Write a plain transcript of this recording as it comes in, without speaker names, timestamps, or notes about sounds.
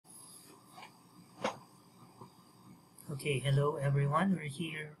Okay, hello everyone. We're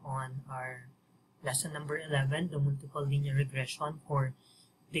here on our lesson number 11, the multiple linear regression for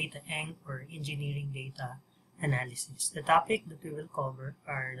DATAENG or engineering data analysis. The topic that we will cover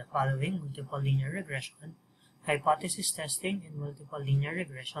are the following: multiple linear regression, hypothesis testing in multiple linear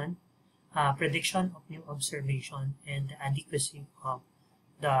regression, prediction of new observation, and the adequacy of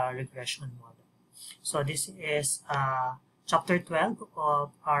the regression model. So this is Chapter 12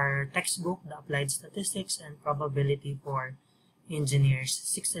 of our textbook, The Applied Statistics and Probability for Engineers,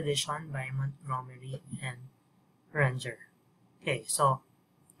 6th edition by Montgomery and Runger. Okay, so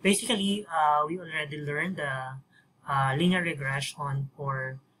basically, we already learned the linear regression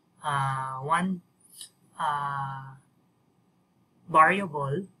for one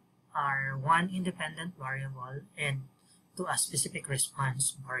variable or one independent variable and to a specific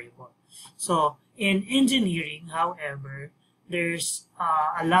response variable. So in engineering, however, there's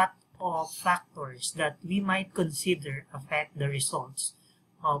a lot of factors that we might consider affect the results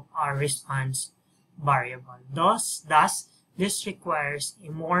of our response variable. Thus, this requires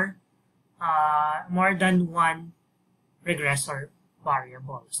a more than one regressor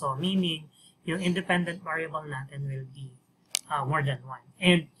variable. So meaning, yung independent variable natin will be more than one.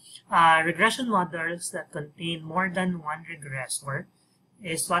 And regression models that contain more than one regressor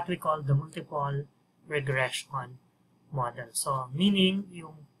is what we call the multiple regression model. So, meaning,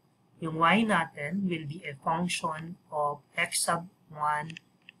 yung y natin will be a function of x sub 1,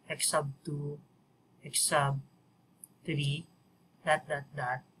 x sub 2, x sub 3,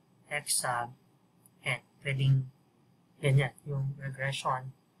 x sub n. Pwedeng ganyan yung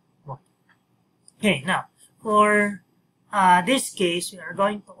regression model. Okay, now, for this case, we are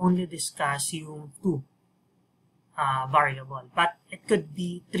going to only discuss yung two variable, but it could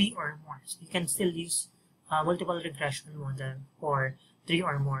be 3 or more. So you can still use multiple regression model for 3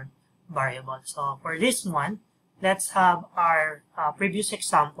 or more variables. So for this one, let's have our previous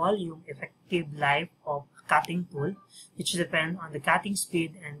example, yung effective life of a cutting tool, which depends on the cutting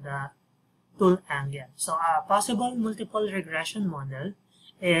speed and the tool angle. So a possible multiple regression model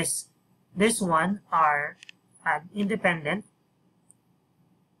is this one, are an independent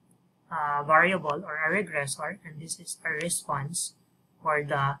variable or a regressor, and this is a response for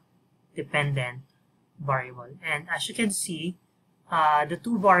the dependent variable. And as you can see, the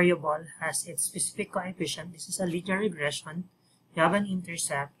two variable has its specific coefficient. This is a linear regression. You have an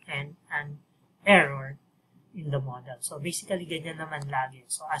intercept and an error in the model. So basically, ganyan naman lagi.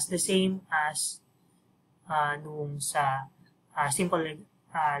 So as the same as nung sa simple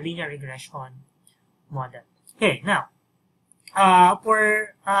linear regression model. Okay, now,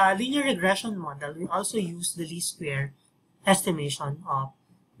 for linear regression model, we also use the least square estimation of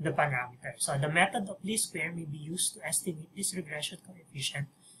the parameter. So the method of least square may be used to estimate this regression coefficient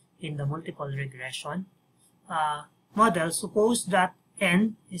in the multiple regression model. Suppose that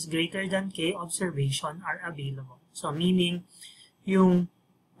n is greater than k observation are available. So meaning, yung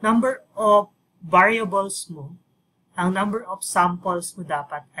number of variables mo, ang number of samples mo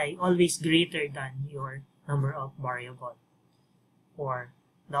dapat ay always greater than your number of variable for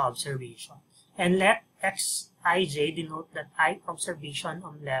the observation. And let xij denote that I observation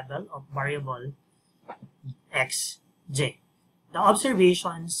on level of variable xj. The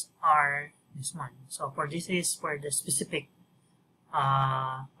observations are this one. So for this is for the specific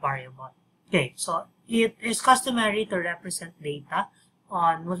variable. Okay, so it is customary to represent data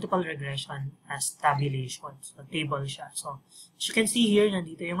on multiple regression as tabulation. So table siya. So as you can see here,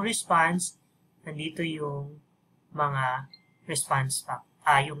 nandito yung response, nandito yung mga response fact,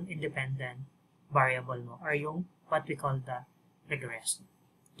 yung independent variable mo, or yung what we call the regression.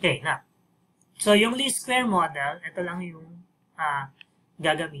 Okay, now, so yung least square model, ito lang yung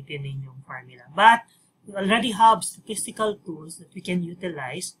gagamitin ninyong formula. But we already have statistical tools that we can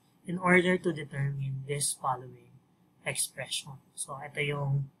utilize in order to determine this following expression. So ito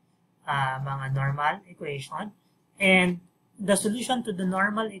yung mga normal equation, and the solution to the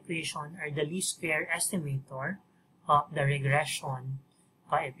normal equation are the least square estimator of the regression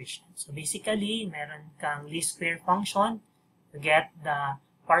coefficient. So basically, meron kang least square function, you get the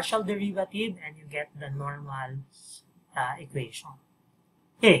partial derivative, and you get the normal equation.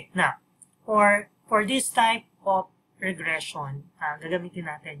 Okay, now, for this type of regression, gagamitin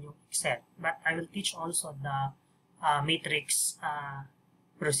natin yung Excel. But I will teach also the matrix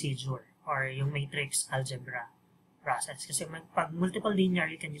procedure or yung matrix algebra process. Kasi pag multiple linear,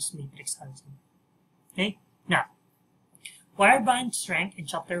 you can use matrix algebra. Okay? Now, wire band strength in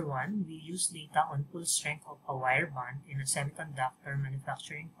Chapter 1, we use data on full strength of a wire band in a semiconductor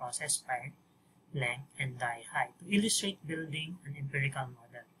manufacturing process, pipe length, and die height to illustrate building an empirical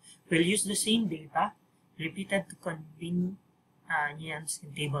model. We'll use the same data repeated convenience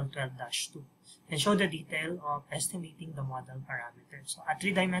in table 12-2 and show the detail of estimating the model parameters. So, a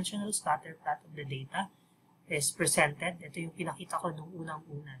three-dimensional scatter plot of the data is presented. Ito yung pinakita ko nung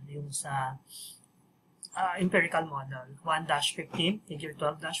unang-una, yung sa empirical model. 1-15, figure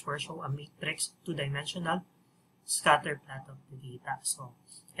 12-4 show a matrix two-dimensional scatter plot of the data. So,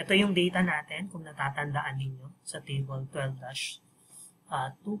 ito yung data natin, kung natatandaan ninyo, sa table 12-2.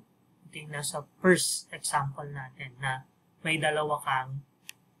 Ito yung nasa first example natin na may dalawa kang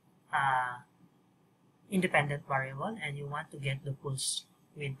independent variable and you want to get the pulse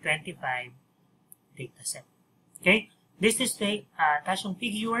with 25 dataset. Okay? This display, tapos yung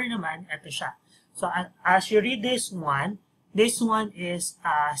figure naman, ito siya. So, as you read this one is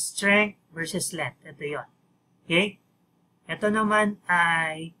strength versus length. Ito yon. Okay? Ito naman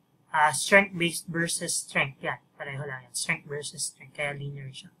ay strength-based versus strength. Yan. Pareho lang yan. Strength versus strength. Kaya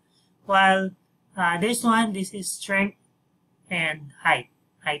linear siya. While this is strength and height.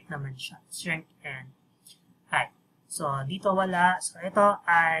 Height naman siya. Strength and height. So, dito wala. So, ito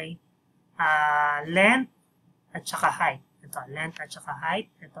ay length at saka height. Ito, length at saka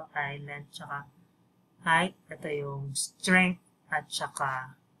height. Ito ay length at saka height. Ito yung strength at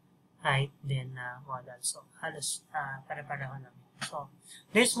saka height din na model. So, halos pare-pareho lang. So,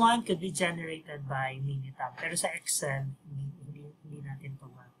 this one could be generated by Minitab. Pero sa Excel, hindi natin ito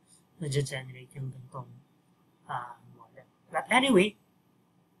ma-generate yung gantong model. But anyway,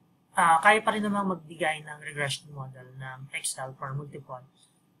 kaya pa rin namang magbigay ng regression model ng Excel for multiple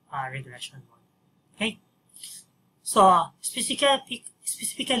regression model. Okay? So,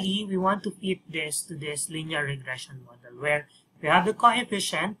 specifically, we want to fit this to this linear regression model where we have the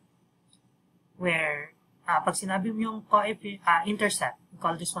coefficient where pag sinabi mo yung intercept, we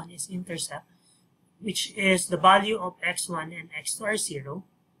call this one is intercept, which is the value of x1 and x2 are 0.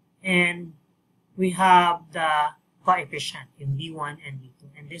 And we have the coefficient, yung b1 and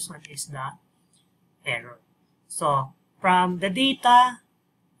b2. And this one is the error. So, from the data,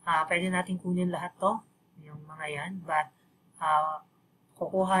 pwede natin kunin lahat to, yung mga yan, but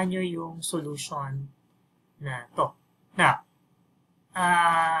kukuha nyo yung solution na to. Now,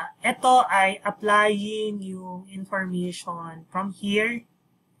 ito ay applying yung information from here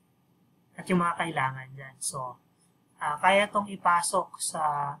at yung mga kailangan dyan. So, kaya itong ipasok sa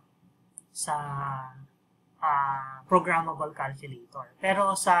programmable calculator.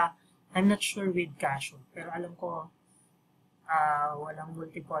 Pero I'm not sure with Casio, pero alam ko walang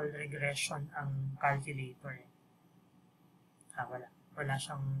multiple regression ang calculator. Wala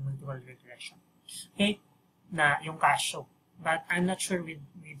siyang multiple regression. Okay? Na yung Casio. But I'm not sure with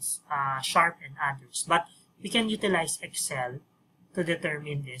Sharp and others. But we can utilize Excel to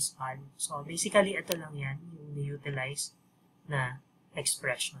determine this value. So basically, ito lang yan, yung ni-utilize na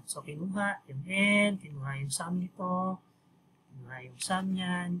expression. So kinuha yung n, kinuha yung sum nito, kinuha yung sum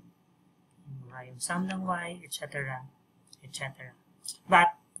niyan, kinuha yung sum ng y, etc. etc.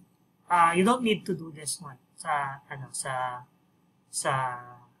 But you don't need to do this one sa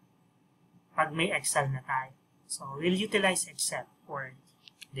pag may Excel na tayo. So, we'll utilize Excel for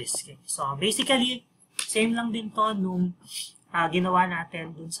this case. So, basically, same lang din to nung ginawa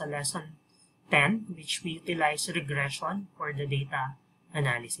natin dun sa lesson 10, which we utilize regression for the data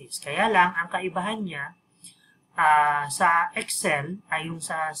analysis. Kaya lang, ang kaibahan niya sa Excel ay yung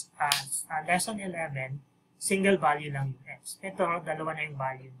sa lesson 11, single value lang yung x. Ito, dalawa na yung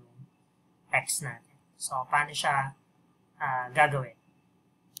value ng x natin. So, paano siya gagawin?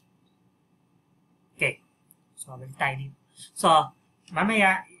 Okay. So, balik tayo dito. So,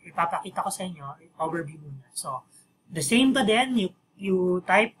 mamaya, ipapakita ko sa inyo, overview muna. So, the same pa din, you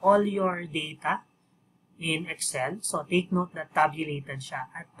type all your data in Excel. So, take note that tabulated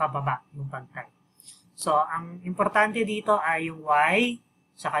siya at pababa yung pag-type. So, ang importante dito ay yung y,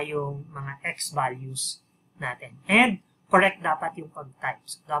 saka yung mga x values natin. And, correct dapat yung pag-type.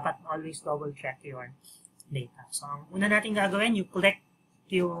 So, dapat always double-check your data. So, ang una natin gagawin, you click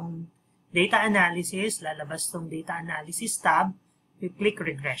yung data analysis, lalabas tong data analysis tab, we click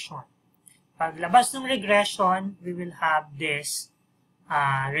regression. Paglabas ng regression, we will have this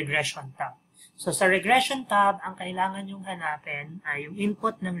regression tab. So, sa regression tab, ang kailangan yung hanapin ay yung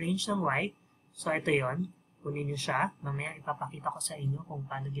input ng range ng y. So, ito yon. Kunin nyo siya. Mamaya ipapakita ko sa inyo kung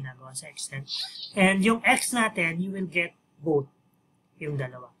paano ginagawa sa Excel. And yung x natin, you will get both yung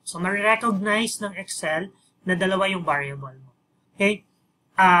dalawa. So, ma-recognize ng Excel na dalawa yung variable mo. Okay?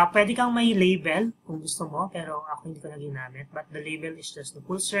 Pwede kang may label kung gusto mo, pero ako hindi ko na ginamit. But the label is just the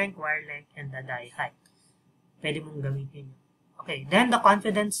full strength, wire length, and the die height. Pwede mong gamitin yun. Okay, then the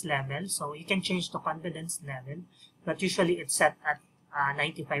confidence level. So, you can change the confidence level, but usually it's set at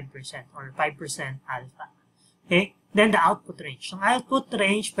 95% or 5% alpha. Okay? Then the output range. Yung output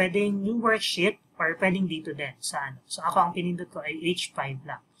range, pwedeng yung worksheet or pwedeng dito din sa ano. So ako ang pinindot ko ay H5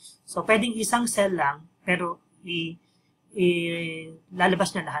 lang. So pwedeng isang cell lang, pero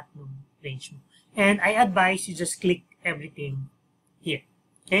lalabas na lahat ng range mo. And I advise you just click everything here.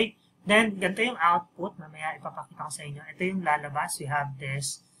 Okay? Then, ganito yung output. Mamaya ipapakita ko sa inyo. Ito yung lalabas. We have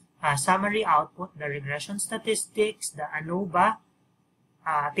this summary output, the regression statistics, the ANOVA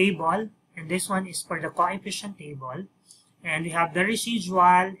table, and this one is for the coefficient table. And we have the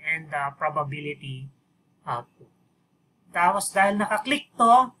residual and the probability output. Tapos, dahil nakaklik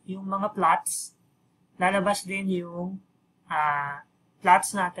to, yung mga plots, lalabas din yung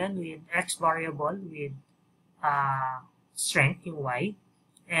plots natin with x variable with strength, yung y,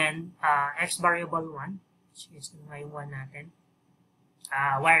 and x variable 1, which is yung y1 natin,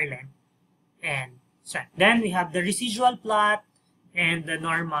 wire length, and strength. Then we have the residual plot and the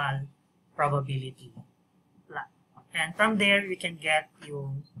normal probability plot. And from there, we can get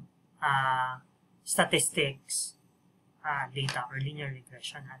yung statistics data or linear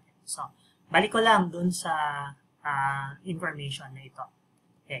regression natin. So, balik ko lang dun sa information na ito.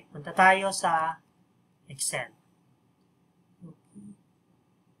 Okay, punta tayo sa Excel.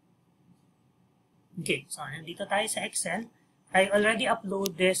 Okay, so nandito tayo sa Excel. I already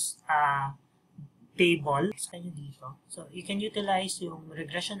upload this table sa inyo dito. So, you can utilize yung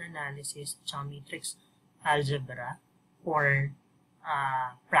regression analysis at matrix algebra for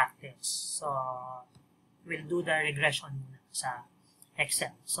practice. So, we'll do the regression muna sa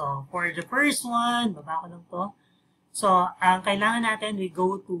Excel. So, for the first one, baba ko lang to. So, ang kailangan natin, we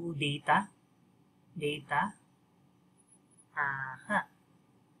go to data. Data.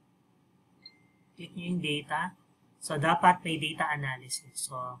 Click nyo yung data. So, dapat may data analysis.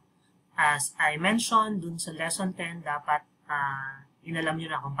 So, as I mentioned, dun sa lesson 10, dapat inalam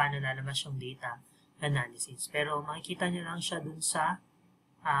nyo na kung paano lalabas yung data analysis. Pero, makikita nyo lang siya dun sa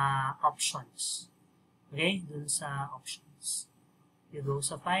options. Okay? Dun sa options. You go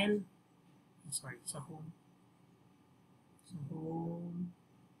sa file. Sorry, sa home. Sa home.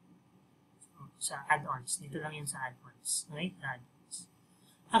 Sa add-ons. Dito lang yun sa add-ons. Okay? Add-ons.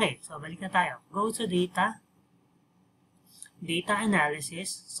 Okay, so balik na tayo. Go to data. Data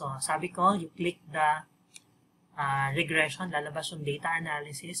analysis. So, sabi ko, you click the regression. Lalabas yung data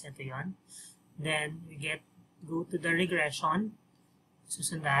analysis. Ito yun. Then, we go to the regression.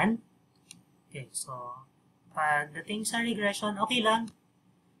 Susundan. Okay, so, pagdating sa regression, okay lang.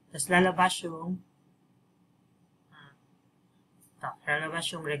 Tapos lalabas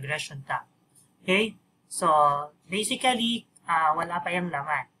yung regression tab. Okay? So, basically, wala pa yung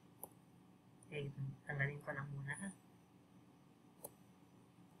laman. Okay, tanggalin ko lang muna.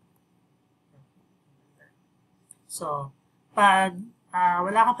 So, pag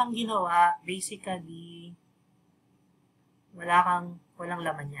wala ka pang ginawa, basically, walang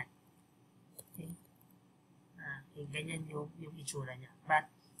laman yan. Okay? Ganyan yung itsura niya.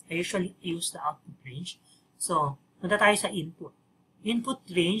 But, I usually use the output range. So, punta tayo sa input. Input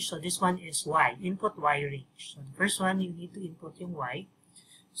range, so this one is Y. Input Y range. So, the first one, you need to input yung Y.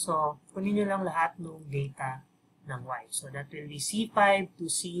 So, kunin nyo lang lahat ng data ng Y. So, that will be C5 to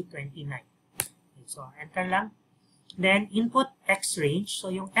C29. Okay, so, enter lang. Then, input X range.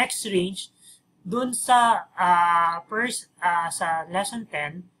 So, yung X range, dun sa sa lesson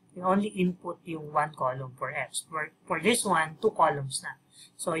 10, you only input yung one column for X. For this one, 2 columns na.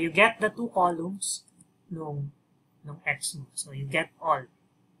 So, you get the 2 columns nung X mo. So, you get all.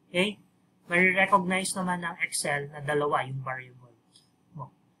 Okay? May-recognize naman ng Excel na dalawa yung variable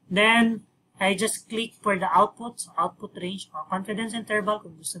mo. Then, I just click for the output. So, output range o confidence interval.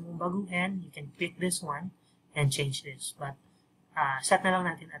 Kung gusto mong baguhin, you can click this one and change this. But, set na lang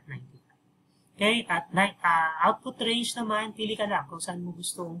natin at 95. Okay? At output range naman, pili ka lang kung saan mo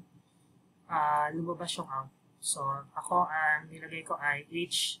gustong lumabas yung output. So, ako, ang nilagay ko ay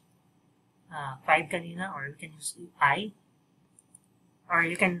each 5 kanina, or you can use I, or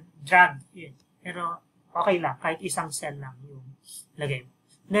you can drag yun. Pero, okay lang, kahit isang cell lang yung lagay mo.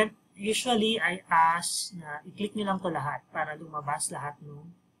 Then, usually, I ask na i-click nyo lang to lahat para lumabas lahat ng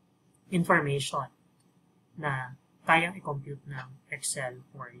information na kayang i-compute ng Excel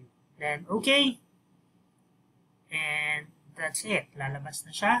for you. Then, okay. And, that's it. Lalabas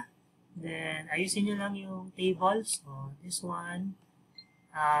na siya. Then, ayusin nyo lang yung tables. So, this one,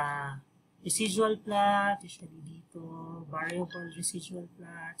 residual plot, usually dito, variable residual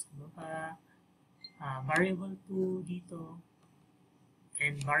plot, ano pa, variable 2 dito,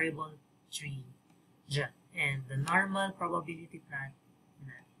 and variable 3 dyan. And the normal probability plot.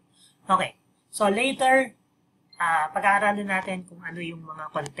 Okay. So, later, pag-aaralan natin kung ano yung mga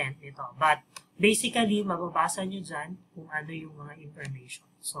content nito. But basically, mababasa nyo dyan kung ano yung mga information.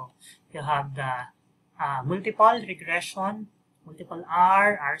 So, you have the multiple regression, multiple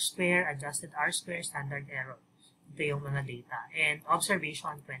R, R square, adjusted R square, standard error. Ito yung mga data. And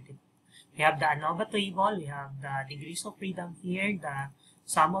observation 20. We have the ANOVA table, we have the degrees of freedom here, the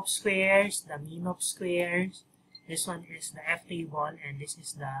sum of squares, the mean of squares. This one is the F table, and this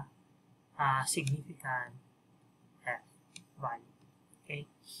is the significant F value. Okay?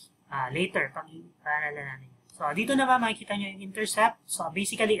 Later, pag-aaralan natin. So, dito naman makikita nyo yung intercept. So,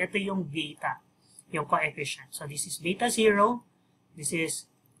 basically, ito yung beta, yung coefficient. So, this is beta 0, this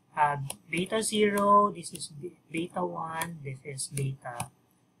is beta 0, this is beta 1, this is beta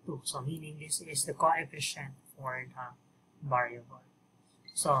 2. So, meaning this is the coefficient for the variable.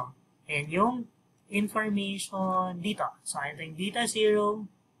 So, and yung information dito. So, ito yung beta 0,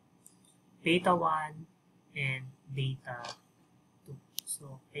 beta 1, and beta 2.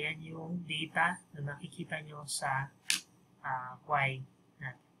 So, ayan yung data na makikita nyo sa Y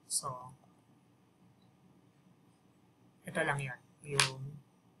natin. So, ito lang yan. Yung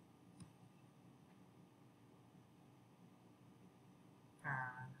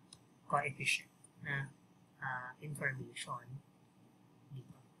coefficient na information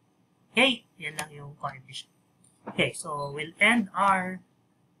dito. Okay, yan lang yung coefficient. Okay, so we'll end our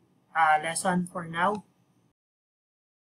lesson for now.